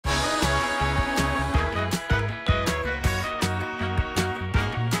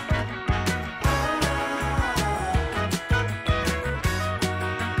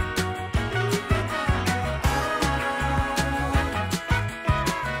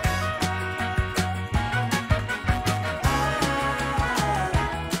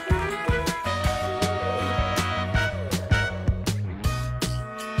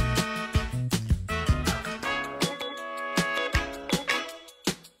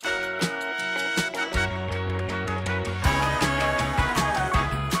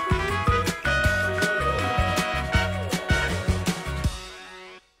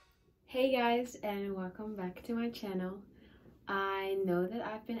and welcome back to my channel. I know that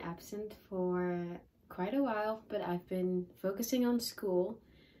I've been absent for quite a while, but I've been focusing on school,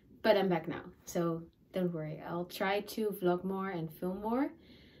 but I'm back now, so don't worry. I'll try to vlog more and film more,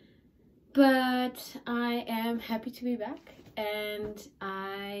 but I am happy to be back, and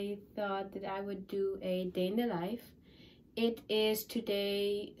I thought that I would do a day in the life. It is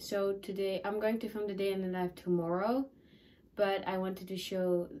today, so today I'm going to film the day in the life tomorrow, but I wanted to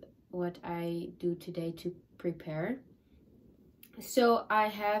show what I do today to prepare. So I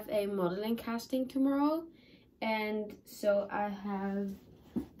have a modeling casting tomorrow, and so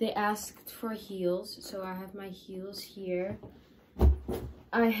they asked for heels, so I have my heels here.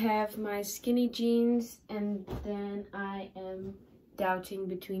 I have my skinny jeans, and then I am doubting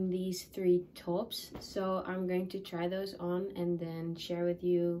between these three tops, so I'm going to try those on and then share with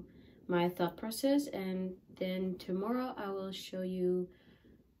you my thought process, and then tomorrow I will show you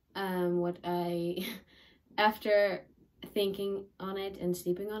what I after thinking on it and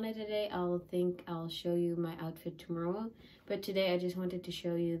sleeping on it today. I'll show you my outfit tomorrow, but today I just wanted to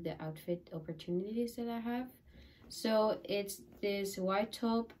show you the outfit opportunities that I have. So it's this white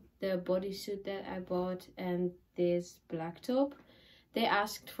top, the bodysuit that I bought, and this black top. They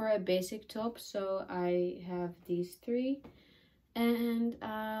asked for a basic top, so I have these three, and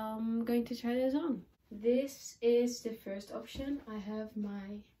I'm going to try those on. This is the first option. I have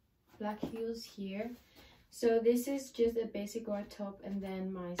my black heels here. So this is just a basic white top and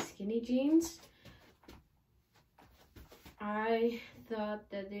then my skinny jeans. I thought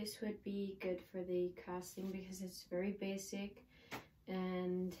that this would be good for the casting because it's very basic,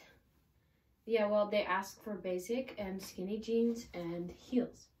 and yeah, well, they asked for basic and skinny jeans and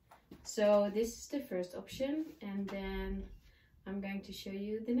heels. So this is the first option, and then I'm going to show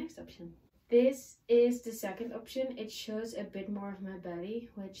you the next option. This is the second option. It shows a bit more of my belly,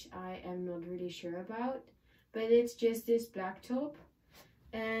 which I am not really sure about, but it's just this black top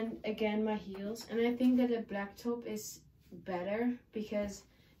and again my heels. And I think that a black top is better because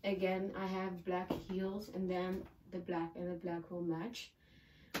again I have black heels and then the black will match.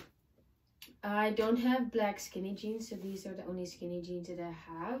 I don't have black skinny jeans, so these are the only skinny jeans that I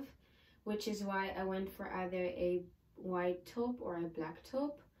have, which is why I went for either a white top or a black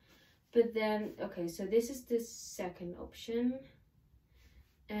top. But then, okay, so this is the second option.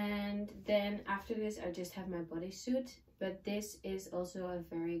 And then after this, I just have my bodysuit. But this is also a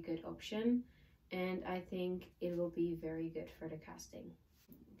very good option, and I think it will be very good for the casting.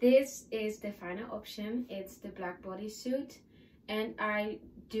 This is the final option. It's the black bodysuit. And I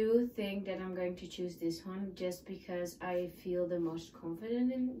do think that I'm going to choose this one just because I feel the most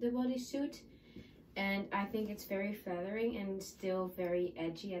confident in the bodysuit. And I think it's very flattering and still very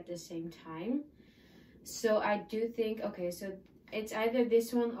edgy at the same time. So I do think, okay, so it's either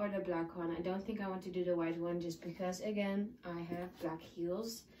this one or the black one. I don't think I want to do the white one just because, again, I have black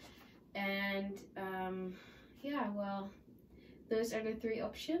heels. And yeah, well, those are the three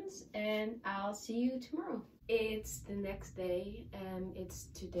options, and I'll see you tomorrow. It's the next day, and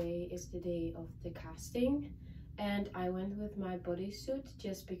today is the day of the casting. And I went with my bodysuit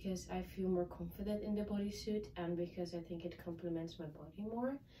just because I feel more confident in the bodysuit and because I think it complements my body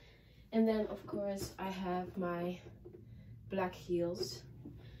more. And then of course I have my black heels.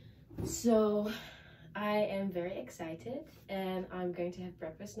 So I am very excited, and I'm going to have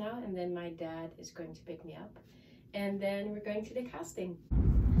breakfast now, and then my dad is going to pick me up, and then we're going to the casting.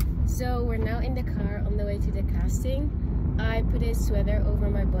 So we're now in the car on the way to the casting. I put a sweater over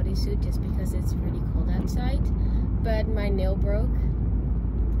my bodysuit just because it's really cold outside, but my nail broke,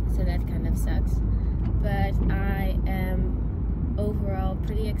 so that kind of sucks. But I am overall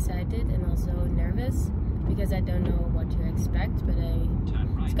pretty excited and also nervous because I don't know what to expect, but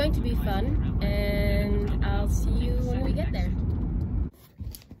it's going to be fun, and I'll see you when we get there.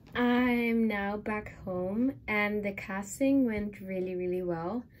 I'm now back home, and the casting went really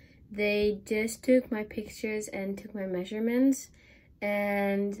well. They just took my pictures and took my measurements,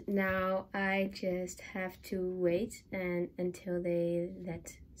 and now I just have to wait until they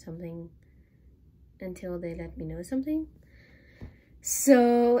let me know something.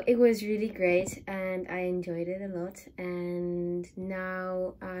 So it was really great, and I enjoyed it a lot. And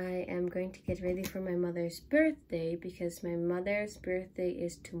now I am going to get ready for my mother's birthday because my mother's birthday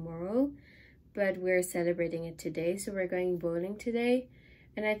is tomorrow, but we're celebrating it today. So we're going bowling today.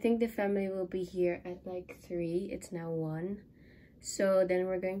 And I think the family will be here at like 3. It's now 1. So then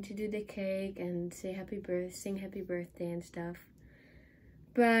we're going to do the cake and sing happy birthday and stuff.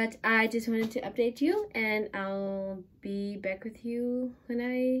 But I just wanted to update you, and I'll be back with you when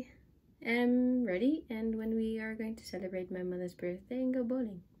I am ready and when we are going to celebrate my mother's birthday and go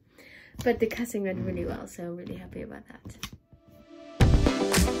bowling. But the casting went really well, so I'm really happy about that.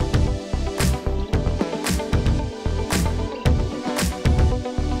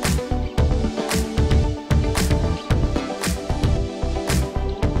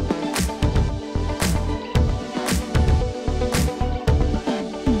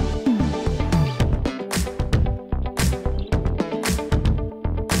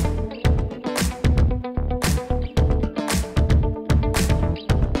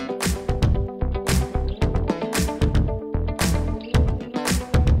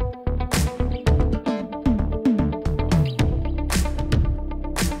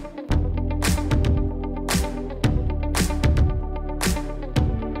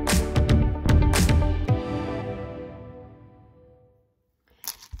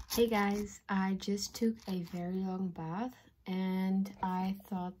 Hey guys, I just took a very long bath and I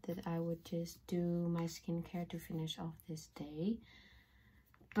thought that I would just do my skincare to finish off this day.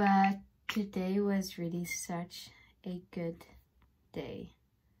 But today was really such a good day.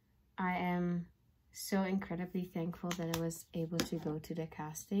 I am so incredibly thankful that I was able to go to the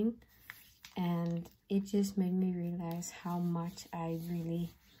casting, and it just made me realize how much I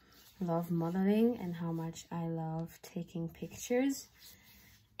really love modeling and how much I love taking pictures.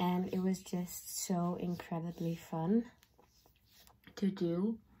 And it was just so incredibly fun to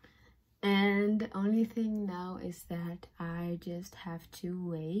do. And the only thing now is that I just have to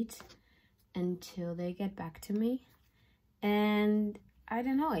wait until they get back to me. And I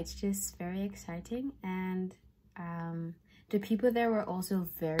don't know, it's just very exciting. And the people there were also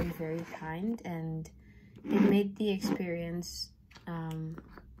very, very kind, and it made the experience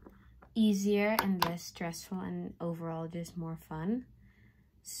easier and less stressful, and overall just more fun.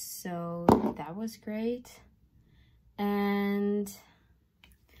 So that was great. And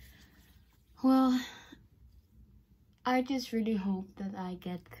well, I just really hope that I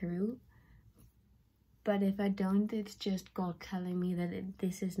get through. But if I don't, it's just God telling me that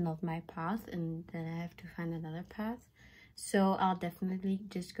this is not my path and that I have to find another path. So I'll definitely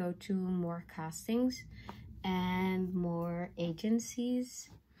just go to more castings and more agencies.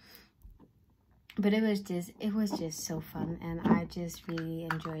 But it was just so fun, and I just really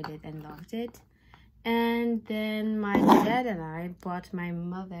enjoyed it and loved it. And then my dad and I bought my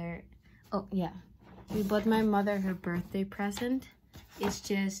mother, we bought my mother her birthday present. It's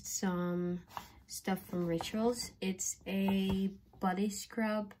just some stuff from Rituals. It's a body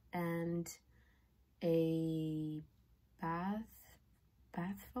scrub and a bath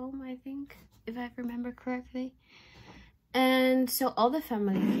foam, I think, if I remember correctly. And so all the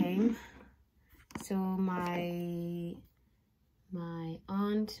family came. So my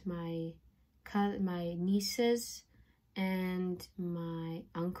aunt, my nieces, and my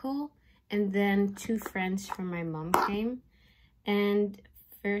uncle, and then 2 friends from my mom came. And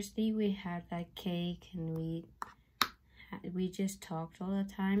firstly we had like cake, and we just talked all the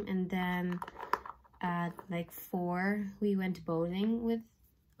time. And then at like 4 we went bowling with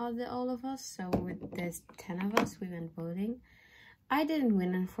all of us. So with there's 10 of us, we went bowling. I didn't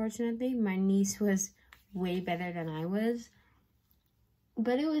win, unfortunately. My niece was way better than I was.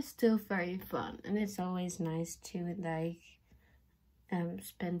 But it was still very fun. And it's always nice to like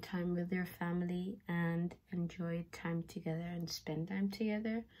spend time with your family and enjoy time together and spend time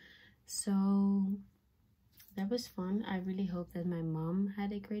together. So that was fun. I really hope that my mom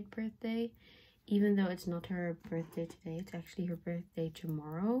had a great birthday. Even though it's not her birthday today, it's actually her birthday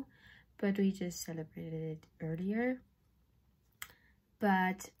tomorrow. But we just celebrated it earlier.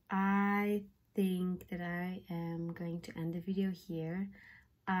 But I think that I am going to end the video here.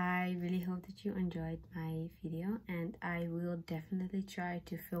 I really hope that you enjoyed my video, and I will definitely try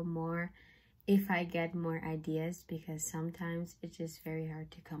to film more if I get more ideas, because sometimes it's just very hard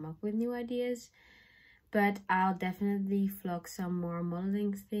to come up with new ideas. But I'll definitely vlog some more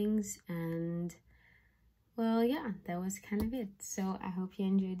modeling things, and well, yeah, that was kind of it. So I hope you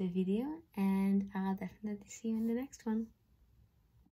enjoyed the video, and I'll definitely see you in the next one.